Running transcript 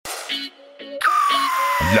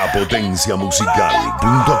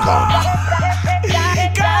LaPotenciaMusical.com.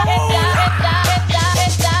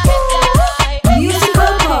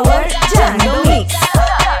 Musical Power Djyahndomix.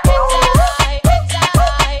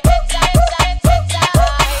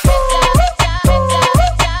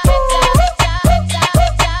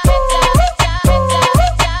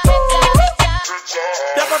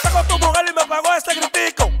 Te acosté con tu mujer y me pagó ese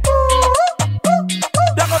gritico.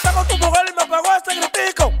 Te acosté con tu mujer y me pagó ese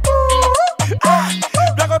gritico.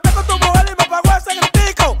 Me acosté con tu mujer y me pagó ese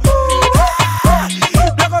gritico.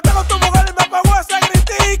 Me acosté con tu mujer y me pagó ese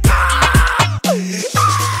gritico.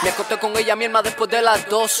 Me acosté con ella mi alma después de las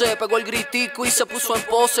 12. Pegó el gritico y se puso en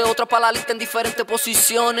pose. Otra para la lista en diferentes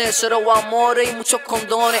posiciones. Cero amores y muchos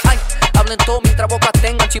condones. Ay, hablen todo mientras bocas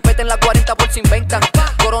tengan. Chipete en la 40 por si inventan.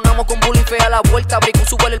 Coronamos con bullying fea a la vuelta. Brico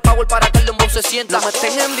sube el power para que el dembow se sienta. No me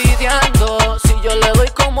estén envidiando si yo le doy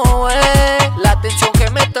como es. La atención que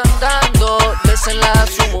me están dando, désenla a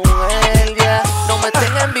su mujer, yeah. No me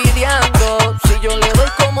estén envidiando si yo le doy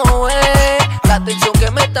como es. La atención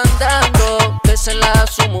que me están dando, désenla a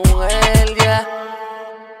su mujer, yeah.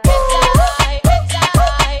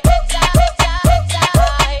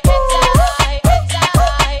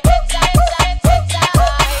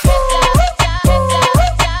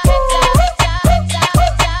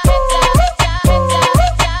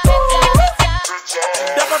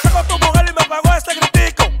 Te acosté con tu mujer y me pagó ese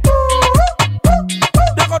gritico.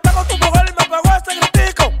 Te acosté con tu mujer y me pagó ese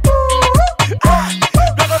gritico.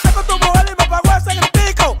 Me acosté con tu mujer y me pagó ese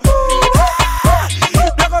gritico.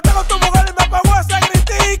 Me acosté con tu mujer y me pagó ese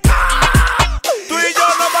gritico. Tú y yo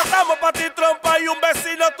nos matamos pa' ti trompa y un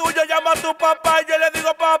vecino tuyo llama a tu papá y yo le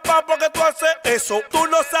digo papá, ¿por qué tú haces eso? Tú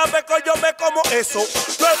no sabes que yo me como eso.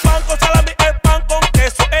 No es pan con salami, es pan con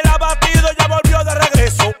queso. El abatido ya volvió de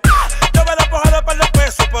regreso. Yo me despojé de perder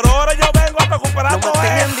peso, pero ahora yo vengo a recuperar No me todo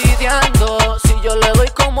estén eso. envidiando si yo le doy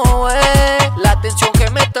como es. La atención que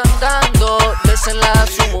me están dando, désenla a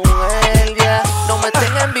su mujer, yeah. No me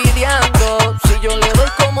estén envidiando si yo le doy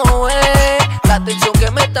como es. La atención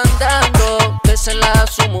que me están dando, désenla a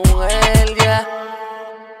su mujer, yeah.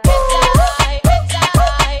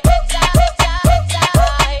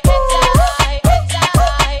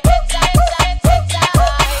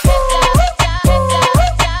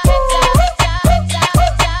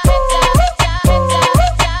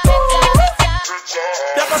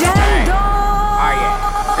 Djyahndo. Oye,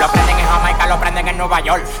 lo prenden en Jamaica, lo prenden en Nueva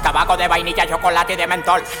York. Tabaco de vainilla, chocolate y de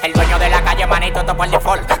mentol. El dueño de la calle, manito, todo por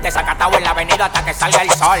default. Desacatado en la avenida hasta que salga el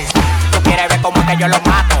sol. Tú quieres ver cómo que yo lo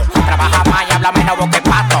mato. Trabaja más y habla menos boque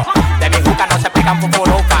pato. De mi juca no se pegan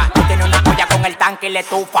fufuruca. Tú tienes una olla con el tanque y le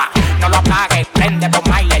tufa. No lo apagues, prende por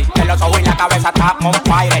Myler. De los ojos y la cabeza está on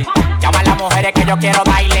fire. Llama a las mujeres que yo quiero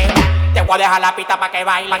baile. Te voy a dejar la pista pa' que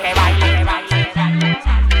baile, pa' que baile, que baile.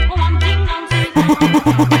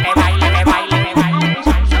 Que baile, que baile, que baile.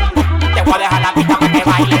 Te voy a dejar la pista para que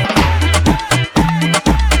baile.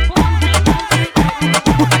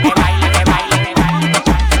 Que baile, que baile, que baile.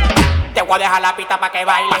 Te voy a dejar la pista para que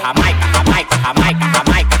baile. Jamaica, Jamaica, Jamaica,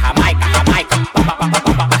 Jamaica, Jamaica, Jamaica.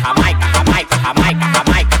 Jamaica, Jamaica, Jamaica,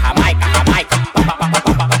 Jamaica, Jamaica, Jamaica.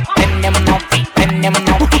 Prende un nopi, prende un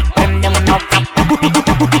nopi, prende un nopi.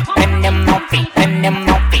 Prende un nopi, prende un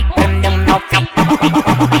nopi, prende un nopi.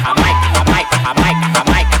 Jamaica, Jamaica, Jamaica,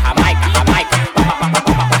 Jamaica, Jamaica, Jamaica.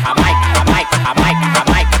 Jamaica, Jamaica, Jamaica,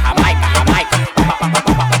 Jamaica, Jamaica, Jamaica.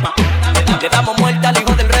 Le damos muerte al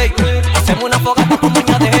hijo del rey. Hacemos una fogata con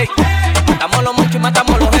moña de hey. Matamos los muchos y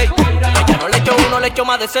matamos los hey. Ella no le echo uno, le echo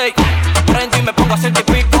más de 6. Prendo y me pongo a hacer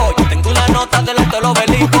típico. Yo tengo una nota delante de los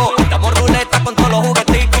obeliscos. Damos ruleta con todos los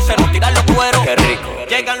jugueticos y se nos tiran los cueros. Qué rico.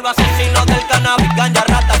 Llegan los asesinos del cannabis, ganja,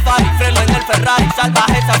 ratafari. Freno en el Ferrari,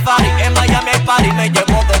 salvaje safari. En Miami hay party, me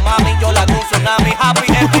llevo de mami. Yo la hago un tsunami,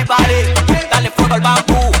 happy everybody. Dale fuego al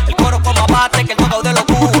bambú, el coro como abate, que el todo de los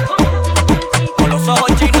con los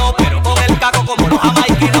ojos chinos, pero con el caco como los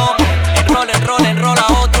jamaiquinos. Enrola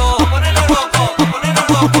otro. Ponelo loco, ponelo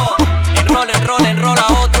loco. Enrola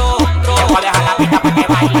otro. Te voy a dejar la pista para que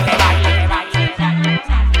baile, que baile, que baile.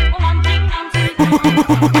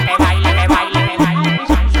 Que baile, que baile, que baile.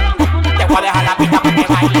 Te voy a dejar la pista para que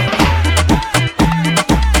baile.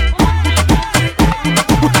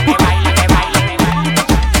 Que baile, que baile, que baile.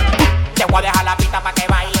 Te voy a dejar la pista para que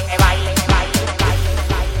baile, que baile, que baile, que baile, que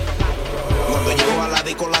baile. Cuando llego a la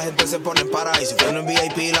disco la gente se pone para. Y si estoy en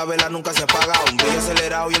VIP la vela nunca se apaga. Un día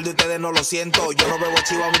acelerado y el de ustedes no lo siento. Yo no bebo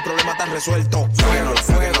chiva, mi problema está resuelto. Fueguen, no la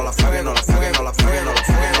fueguen, no la fueguen, no la fueguen, no la fueguen, no la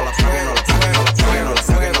fueguen, no la fueguen, no la fueguen, no la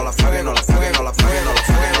fueguen, no la fueguen, no la fueguen, no la fueguen, no la fueguen, no la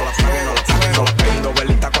fueguen, no la fueguen, no la fueguen. Yo prendo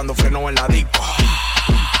velita cuando freno en la disco.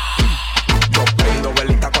 Yo prendo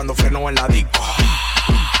velita cuando freno en la disco.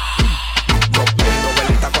 Yo prendo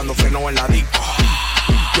velita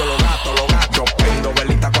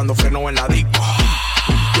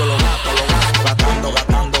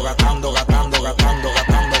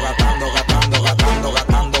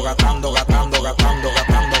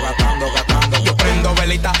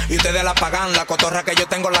la pagan. La cotorra que yo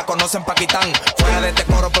tengo la conocen Paquitán. Fuera de este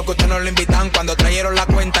coro porque ustedes no lo invitan. Cuando trajeron la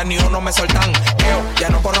cuenta ni uno me soltan. Ya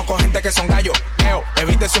no conozco gente que son gallos.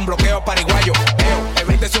 Evítese un bloqueo pariguayo.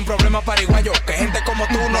 Evítese un problema pariguayo. Que gente como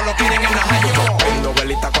tú no lo quieren en la calle. Yo prendo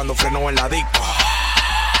velita cuando freno en la disco.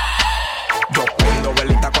 Yo prendo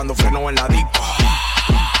velita cuando freno en la disco.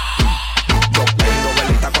 Yo prendo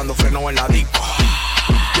velita cuando freno en la disco.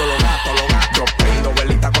 Yo lo gasto. Yo prendo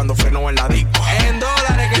velita cuando freno en la disco. En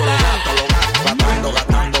dólares que yo lo gasto.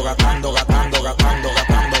 Gatando.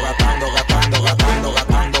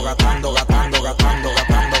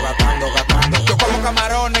 Yo como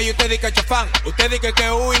camarones y usted dice que fan. Usted dice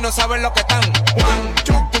que uy no saben lo que están. Juan,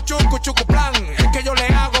 chucu plan. Es que yo le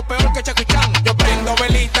hago peor que Chacuchán. Yo prendo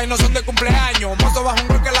velita y no son de cumpleaños. Mozo bajo un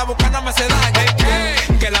gol que la bucana me hace daño. ¿El qué?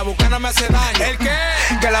 Que la bucana me hace daño. ¿El qué?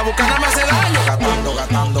 Que la bucana me hace daño. Gatando.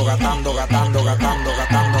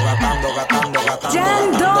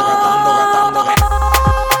 Djyahndo.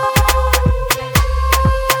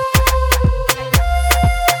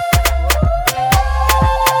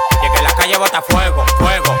 Y que la calle bota fuego,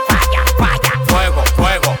 falla, fuego,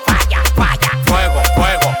 fuego, falla, fuego,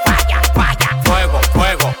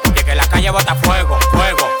 fuego. Y que la calle bota fuego,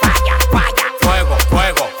 falla, fuego, falla,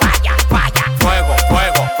 fuego.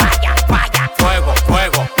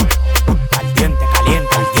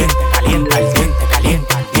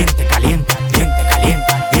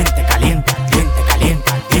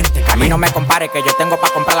 A mí no me compare que yo tengo pa'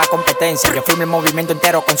 comprar la competencia. Yo firmo el movimiento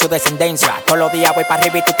entero con su descendencia. Todos los días voy para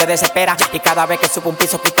arriba y tú te desesperas. Y cada vez que subo un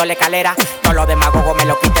piso quito la escalera. Todos los demagogos me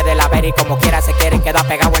lo quite de la vera. Y como quiera se quieren quedar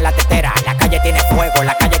pegados en la tetera. La calle tiene fuego,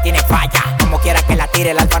 la calle tiene falla. Como quiera que la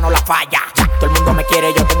tire, el alfa no la falla. Todo el mundo me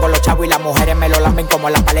quiere, yo tengo los chavos. Y las mujeres me lo lamben como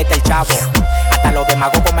la paleta del chavo. Hasta los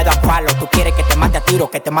demagogos me dan palo. Tú quieres que te mate a tiro,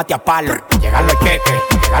 que te mate a palo. Llegan los cheques.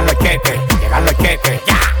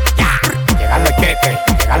 Ya.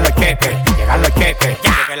 Llegan los cheques,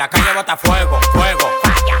 ya. Que la calle bota fuego,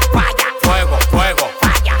 falla, fuego, fuego.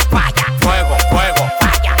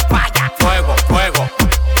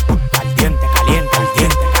 Caliente.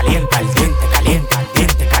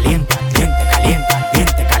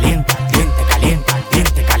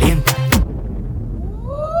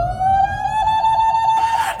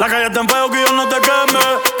 La calle está en fuego que yo no te queme.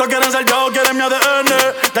 Todos quieren ser yo, quieren mi ADN.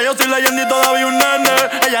 Ya yo soy leyenda y todavía un nene.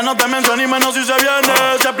 Ella no te menciona y menos si se viene.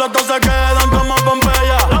 Si explotó se quedan como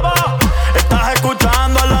Pompeya. Estás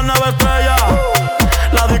escuchando a la nueva estrella.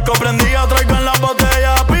 La disco prendida, traigo en la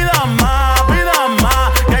botella. Pidan más,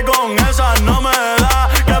 que con esa no me da.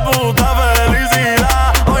 Que puta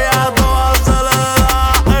felicidad, hoy a todas se le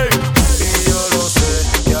da. Ey. Y yo lo sé,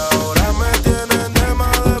 y ahora me tienen de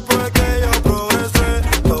más después que yo progresé.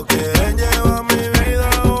 No quieren llevar mi vida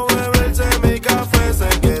o beberse mi café. Sé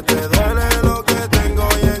que te duele lo que tengo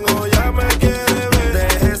y en olla me quiere ver.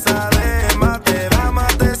 Deje esa dema, te va a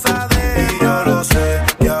matar esa dema. Y yo lo sé,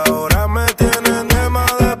 y ahora me tienen de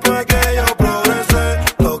más después que yo progresé.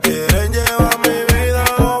 No quieren llevar mi vida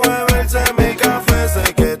o beberse mi café.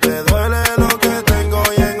 Sé que te duele lo que tengo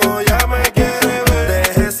y en olla me quiere ver.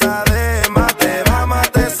 Deje esa dema, te va a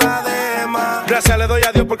matar esa dema. Gracias le doy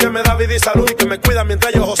a Dios porque me da vida y salud y que me cuida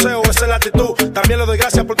mientras yo joseo, esa es la actitud. También le doy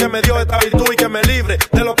gracias porque me dio esta virtud y que me libre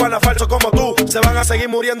de los panas falsos como tú. Se van a seguir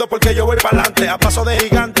muriendo porque yo voy para adelante. A paso de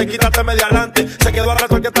gigante, quítate media adelante. Se quedó al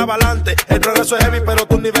rato el que estaba adelante. El progreso es heavy, pero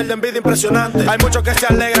tu nivel de envidia impresionante. Hay muchos que se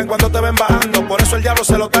alegran cuando te ven bajando. Por eso el diablo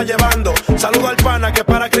se lo está llevando. Saludo al pana que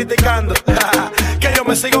para criticando. Que yo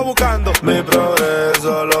me sigo buscando. Mi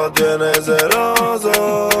progreso lo tiene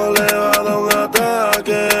celoso. Le va a dar un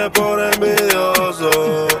ataque por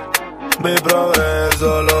envidioso. Mi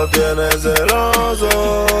progreso lo tiene celoso.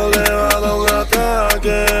 Le va a dar un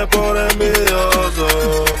ataque por envidioso.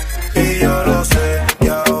 Y yo lo sé, y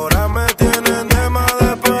ahora me tienen de más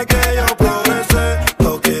después que yo progresé.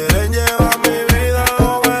 No quieren llevar mi vida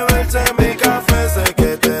o beberse mi café. Sé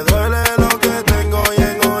que te duele lo que tengo y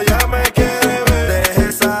en olla me quiere ver. Deje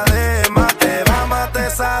esa dema, te va a matar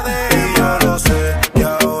esa dema. Y yo lo sé, y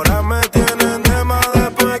ahora me tienen de más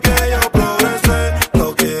después que yo progresé.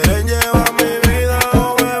 No quieren llevar mi vida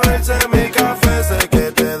o beberse mi café. Sé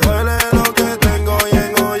que te duele lo que tengo y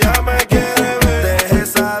en olla me quiere ver. Deje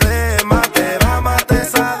esa dema, te va a matar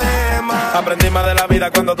esa dema. Aprendí más de la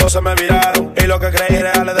vida cuando todos se me viraron. Y lo que creí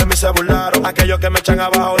reales de mí se burlaron. Aquellos que me echan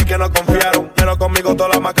abajo y que no confiaron. Pero conmigo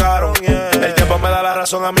todos la marcaron. El tiempo me da la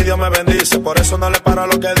razón, a mí Dios me bendice. Por eso no le paro a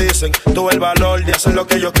lo que dicen. Tuve el valor de hacer lo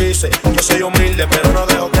que yo quise. Yo soy humilde, pero no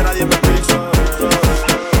dejo que nadie me pise.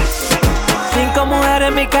 5 mujeres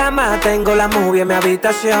en mi cama, tengo la movie en mi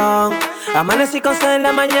habitación. Amanecí con sed en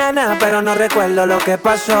la mañana, pero no recuerdo lo que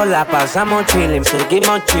pasó. La pasamos chilling,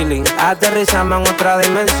 seguimos chilling. Aterrizamos en otra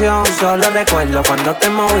dimensión. Solo recuerdo cuando te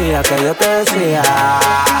movías que yo te decía: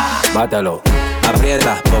 bátelo,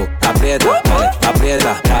 aprieta, aprieta, dale,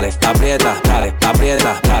 aprieta, dale, aprieta, dale,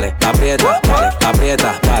 aprieta, dale,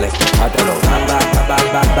 aprieta, dale, aprieta, dale, bátelo,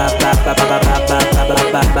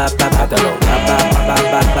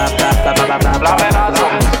 la amenaza,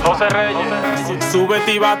 no se reye.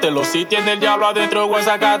 Súbete y bátelo. Si tiene el diablo adentro, güey,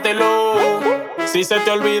 sácatelo. Si se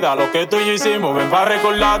te olvida lo que tú y yo hicimos, ven pa'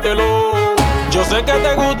 recordártelo. Yo sé que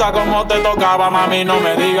te gusta como te tocaba, mami, no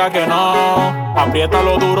me digas que no.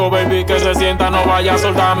 Apriétalo duro, baby, que se sienta, no vaya a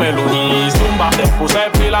soltármelo. Y zumba, te puse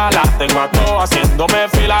pila, la tengo a todas haciéndome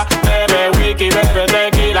fila. Bebe wiki, bebe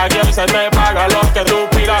tequila, que hoy se te paga lo que tú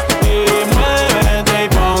pidas. Y muévete y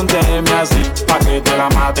pónteme así, pa' que te la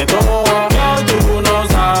mate toda. Que tú no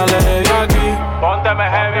sales de aquí. Pónteme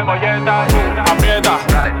heavy, molleta. Aprieta,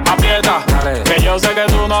 aprieta, que yo sé que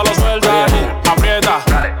tú no lo sueltas. Aprieta,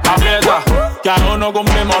 aprieta, que aún no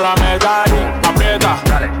cumplimos la meta. Aprieta,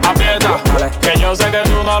 aprieta, que yo sé que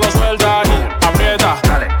tú no lo sueltas. Aprieta,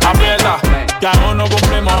 aprieta, que aún no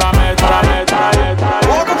cumplimos la meta.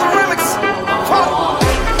 Welcome to the remix.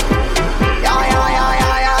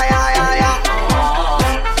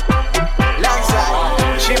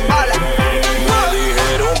 Me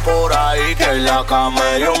dijeron por ahí que en la cama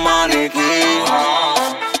hay un maniquí.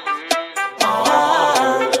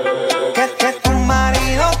 Que tu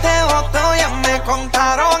marido te botó, ya me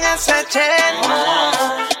contaron ese chen.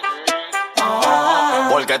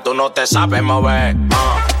 Porque tú no te sabes mover. No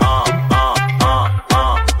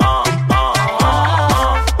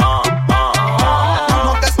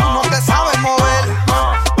te sabes mover.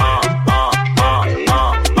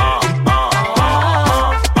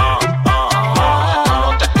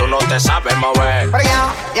 Tú no te sabes mover. Pero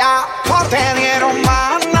ya, te dieron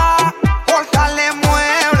mana por darle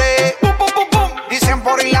mueble. Dicen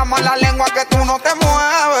por ir la mala lengua que tú no te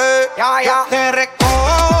mueves. Ya te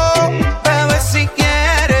recojo, bebé, si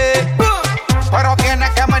quieres. Pero tienes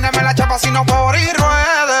que menerme la chapa si no por ir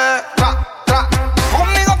ruede.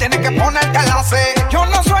 Conmigo tienes que ponerte la C. Yo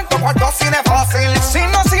no suelto cuarto así de fácil. Si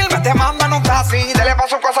no sirve te mandan un taxi. Dele pa'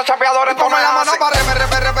 su casa chapeadores, toma la mano para repe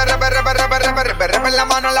la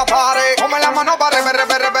mano en la pared. Toma la mano para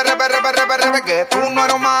repe que tú no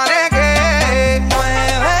eres un maneque.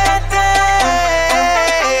 Muévete,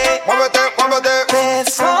 muévete, muévete. Te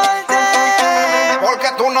solté,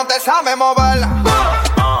 porque tú no te sabes mover.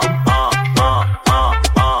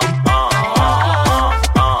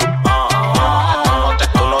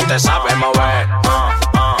 Tú no te sabes mover.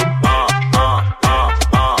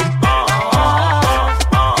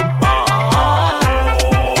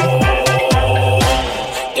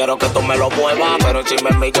 Quiero que tú me lo muevas, pero encima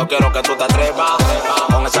de mí yo quiero que tú te atrevas.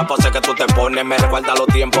 Con esa pose que tú te pones me recuerda los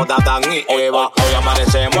tiempos de Adán y Eva. Hoy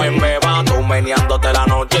amanecemos en beba, tú meneándote la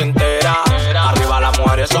noche entera. Arriba la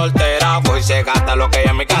mujer es soltera, pues se gasta lo que hay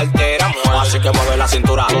en mi cartera. Así que mueve la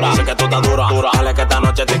cintura, así que tú estás dura. Dale que esta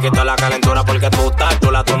noche te quito la calentura, porque tú estás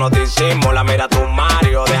chula, tú no disimulas. Mira tu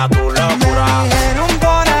Mario, deja tu locura. Vieron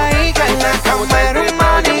por ahí que la cama era un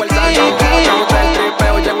maniquí.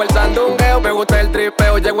 Llegó el sandungueo, me gusta el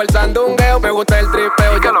tripeo, llegó el sandungueo, me gusta el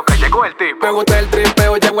tripeo, ya lo que llegó el tipo. Me gusta el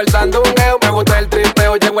tripeo, llegó el sandungueo, me gusta el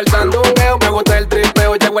tripeo, llegó el sandungueo, me gusta el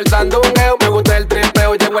tripeo, llegó el sandungueo, me gusta el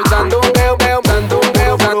tripeo, llegó el sandungueo, sandungueo,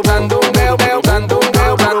 sandungueo, sandungueo, sandungueo, sandungueo,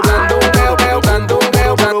 sandungueo, sandungueo,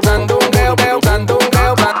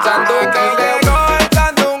 Llegó el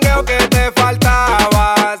sandungueo que te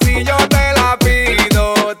faltaba. Si yo te la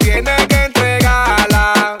pido, tienes que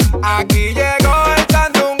entregarla. Aquí llegó el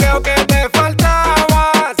sandungueo que te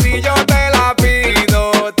faltaba. Si yo te la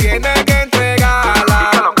pido, tienes que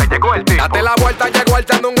entregarla. Date la vuelta, llegó el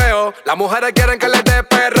sandungueo. Las mujeres quieren que les dé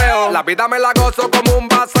perreo. La vida me la gozo como un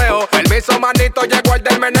paseo. Permiso, manito, llegó el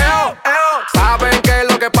del meneo. Saben qué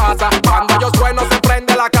es lo que pasa. Cuando yo sueno se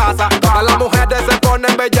prende la casa. Todas las mujeres se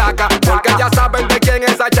ponen bellacas, porque ya saben de quién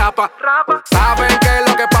es esa chapa. Saben qué es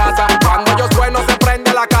lo que pasa. Cuando yo sueno se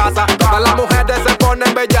prende la casa. Todas las mujeres se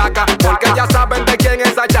ponen bellacas, porque ya saben de quién es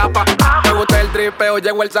esa chapa. Me gusta el tripeo,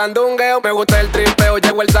 llegó el sandungueo. Me gusta el tripeo,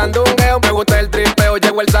 llegó el sandungueo. Me gusta el tripeo,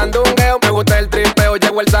 llegó el sandungueo. Me gusta el tripeo,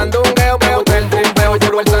 llegó el sandungueo. Me gusta el tripeo,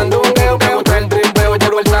 llegó el sandungueo. Me gusta el tripeo,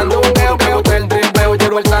 llegó el sandungueo. Me gusta el tripeo,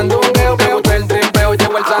 llegó el sandungueo. Me gusta el tripeo,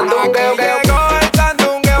 llegó el sandungueo. Llegó el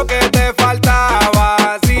sandungueo que te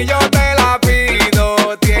faltaba. Si yo te la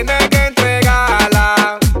pido, tienes que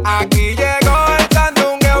entregarla. Aquí llegó el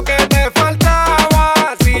sandungueo que te faltaba.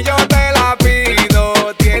 Si yo te la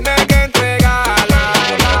pido, tienes que entregarla.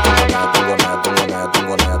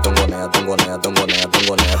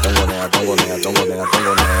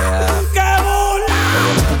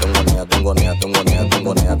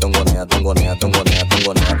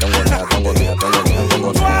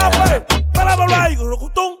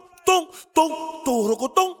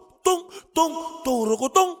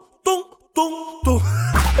 Turrucutum, tum, tum, tum.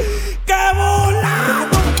 ¡Qué bola!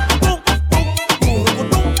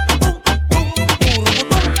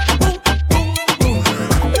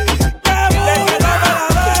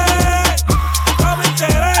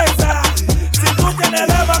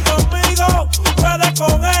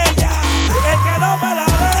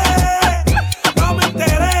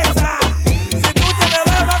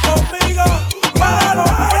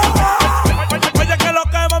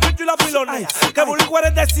 Que Bully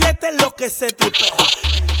 47 es lo que se tripea.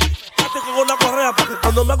 Con una correa porque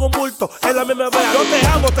cuando me hago un bulto él a mí me vea. Yo te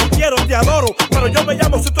amo, te quiero, te adoro, pero yo me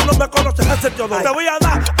llamo, si tú no me conoces, ese Teodoro. Te voy a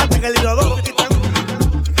dar hasta que el inodoro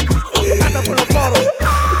hasta por los poros,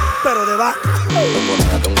 pero de vaca.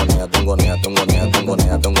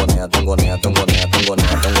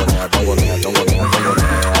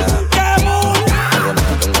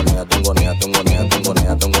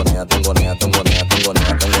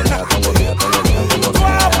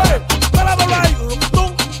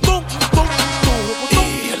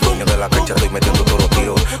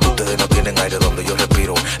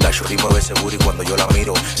 Mueve seguro y cuando yo la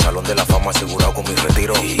miro, salón de la fama asegurado con mi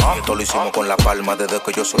retiro. Esto lo hicimos con la palma, desde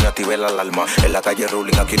que yo soñé activé la alarma. En la calle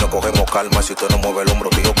Ruling aquí no cogemos calma, si usted no mueve el hombro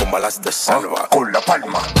tiro con balas de salva. Con la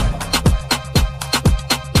palma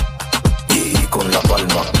y con la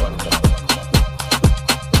palma,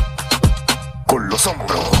 con los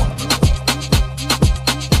hombros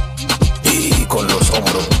y con los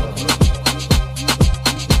hombros.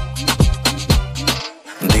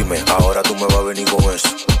 Dime, ahora tú me vas a venir con eso.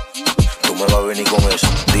 Tú me vas a venir con eso.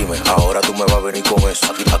 Dime, ahora tú me vas a venir con eso.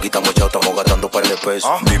 Aquí estamos echados, estamos gastando par de pesos.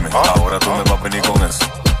 Dime, ahora tú me vas a venir con eso.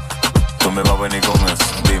 Tú me vas a venir con eso.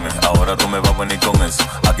 Dime, ahora tú me vas a venir con eso.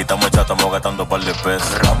 Aquí estamos echados, estamos gastando par de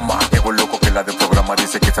pesos. Rama, llevo loco que la de programa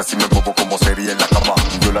dice que así me muevo como sería en la cama.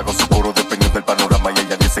 Yo le hago su coro dependiendo del panorama y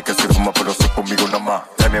ella dice que soy fuma, pero soy conmigo nada más.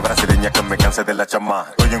 Tráeme brasileña que me canse de la chama.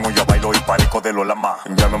 Estoy en olla, bailo y parezco de Lolama.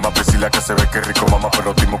 Ya no me Priscila que se ve que rico mamá,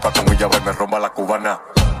 pero Timuca con ella va y me romba la cubana.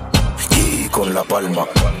 Y con la palma,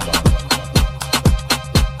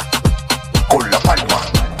 con la palma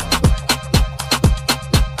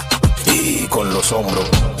y con los hombros,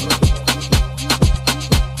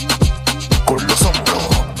 con los hombros,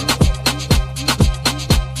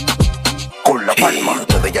 con la palma.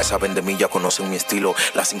 Ustedes ya saben de mí, ya conocen mi estilo.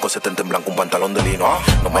 La 570 en blanco, un pantalón de lino.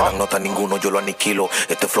 No me dan nota ninguno, yo lo aniquilo.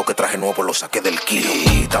 Este flow que traje nuevo lo saqué del kilo.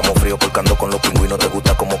 Y estamos fríos porque ando con los pingüinos. Te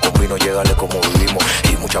gusta como combino, llégale como vivimos.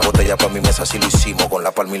 Y muchas botellas pa' mi mesa así lo hicimos. Con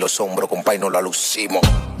la palma y los hombros, compa, y no la lucimos.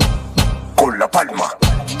 Con la palma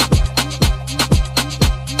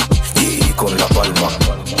y con la palma,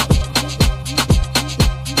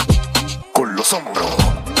 con los hombros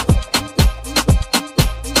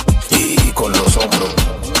y con los hombros.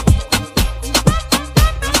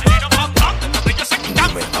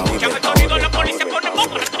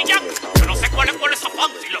 Yo no sé cuál es por esa fan.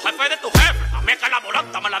 Si los jefes de tu jefe, a mí que la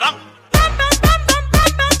volanta me la dan.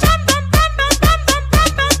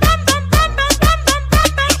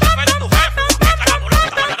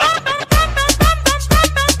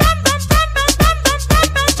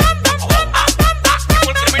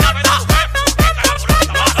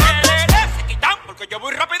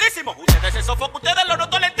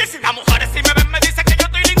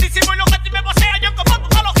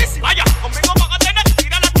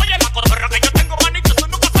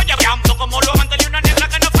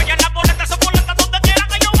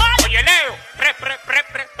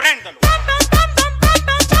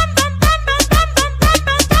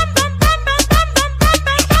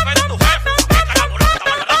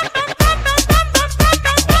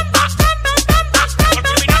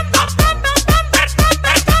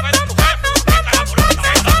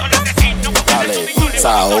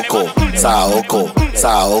 Saoko, Saoko,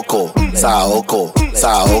 Saoko, Saoko,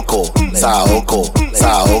 Saoko, Saoko,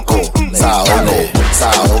 Saoko, Saoko,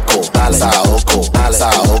 Saoko, Saoko,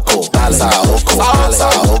 Saoko,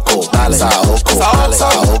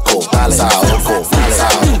 Saoko, Saoko,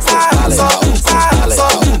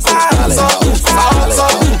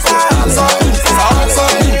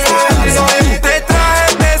 te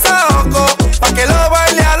traje de Saoko pa' que lo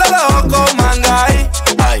baile a lo loco, mangay,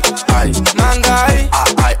 ay, ay, mangay.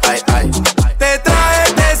 Te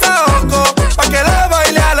traje de Saoko pa' que lo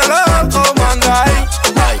baile a lo loco, mangay,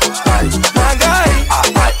 ay, ay, mangay.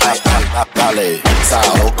 dale,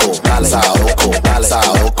 Saoko, Saoko, Saoko,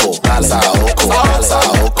 Saoko, Saoko,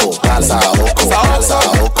 Saoko, Saoko,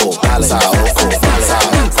 Saoko, Saoko.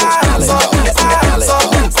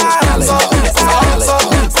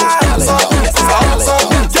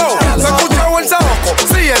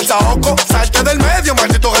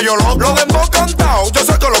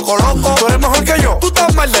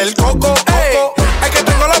 del coco. Es que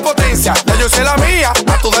tengo la potencia, ya yo sé la mía,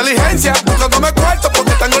 a tu diligencia. Buscándome cuarto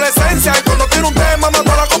porque tengo la esencia. Y cuando tiro un tema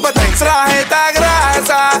mato la competencia. Traje esta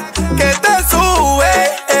grasa que te sube,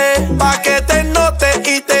 pa' que te note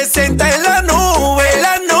y te sientas en la nube,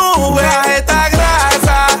 Traje esta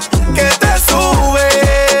grasa que te sube,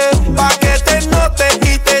 pa' que te note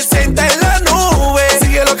y te sientas en la nube.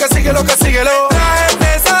 Síguelo que síguelo que síguelo. Traje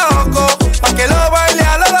este saoco, pa' que lo baile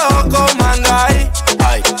a lo loco. Mangay,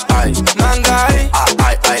 ay, ay, mangay,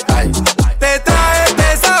 ay, ay, ay. Te traje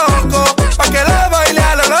este saoco, pa' que lo baile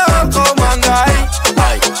a lo loco. Mangay,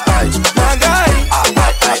 ay, ay, mangay, ay,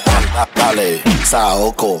 ay, ay. Dale,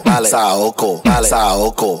 saoco, dale, saoco, dale,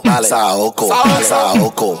 saoco, dale, saoco, dale,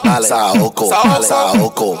 saoco, dale, saoco, dale,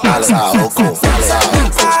 saoco, dale, saoco,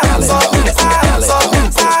 dale,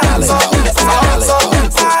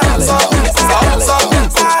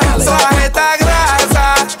 traje esta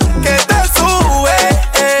grasa que te sube,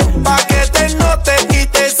 pa' que te note y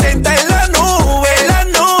te sientas en la nube,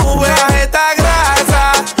 Traje esta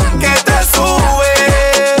grasa que te sube,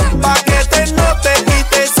 pa' que te note y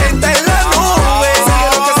te sientas en la nube.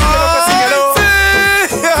 Síguelo que síguelo. Sí.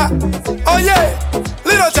 Oye,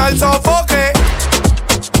 Little Child Sofoque,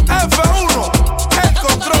 F1, el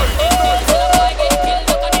control.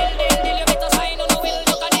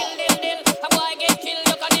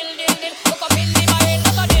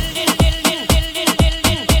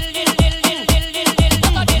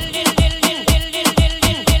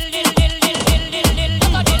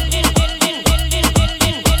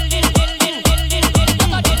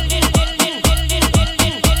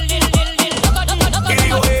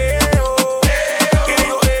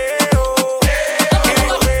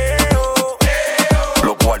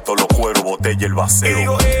 Y el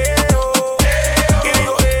vacío.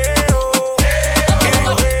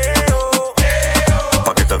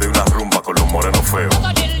 Pa' que te dé una rumba con los morenos feos.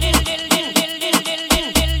 Pa'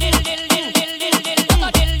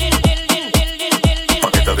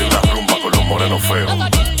 que te dé una rumba con los morenos feos.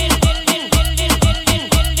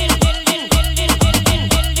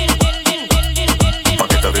 Pa'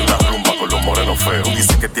 que te dé una rumba con los morenos feos.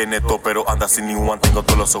 Dice que tiene todo, pero anda sin ni one. Tengo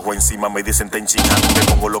todos los ojos encima, me dicen ten china. Me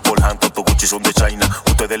pongo los colhantos, todos Gucci son de China.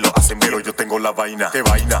 Ustedes lo hacen, pero yo tengo la vaina. ¿Qué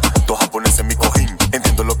vaina? Dos japoneses en mi cojín.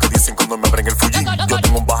 Entiendo lo que dicen cuando me abren el fujín. Yo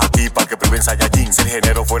tengo un baja aquí para que prueben Saiyajin. Si el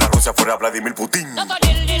género fuera Rusia, fuera Vladimir Putin. Pa'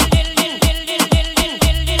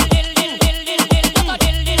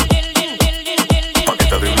 que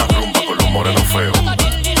te dé una rumba con los morenos feos. Pa'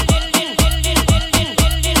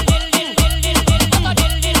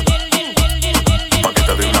 que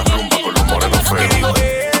te dé una rumba con los morenos feos.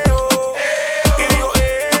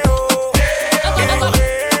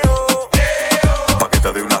 Pa' que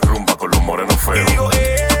te dé una rumba con los morenos feos.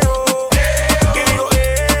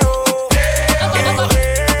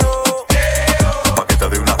 Pa' que te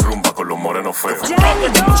dé una rumba con los morenos feos.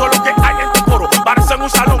 Solo que hay en tu coro, parecen un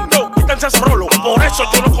salón, no, quítense ese rolo. Por eso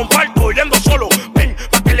yo no comparto yendo solo. Ven,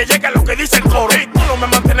 pa' que le llegue lo que dice el coro. Y tú no me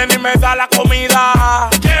mantienes ni me da la comida.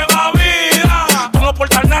 Lleva vida, tú no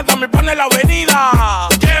aportas nada, me pone en la avenida.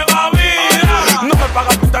 Lleva vida, no me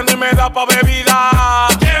pagas puta ni me da pa' bebida.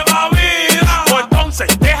 Lleva vida, pues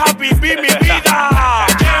entonces deja vivir mi vida.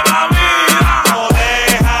 Lleva vida, o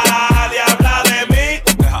deja de hablar de mí.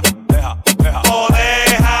 O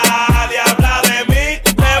deja de hablar de mí.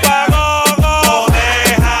 Te pago, o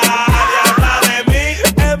deja de hablar de mí.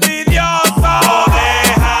 Envidioso, o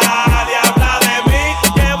deja de hablar de mí.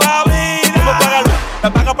 Lleva vida. Me paga luz, me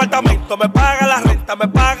paga apartamento, me paga la renta, me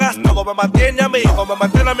pagas todo, me mantiene a mi hijo, me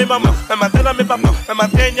mantiene a mi mamá, me mantiene a mi papá, me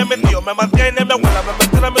mantiene a mi tío, me mantiene a mi abuela, me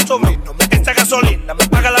mantiene a mi sobrino, me echa gasolina, me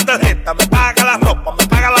paga la tarjeta, me paga la ropa, me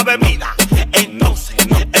paga la bebida. Entonces,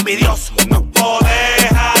 envidioso, o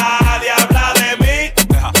deja de hablar de mí.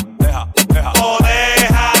 O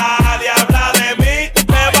deja de hablar de mí.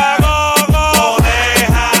 Me pago, o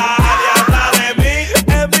deja de hablar de mí.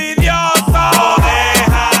 Envidioso, o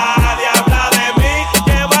deja de hablar de mí.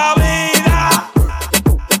 Lleva vida.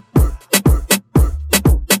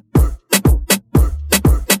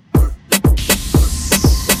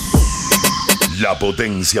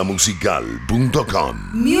 Lapotenciamusical.com.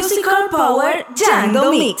 Musical Power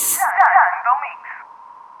Djyahndomix.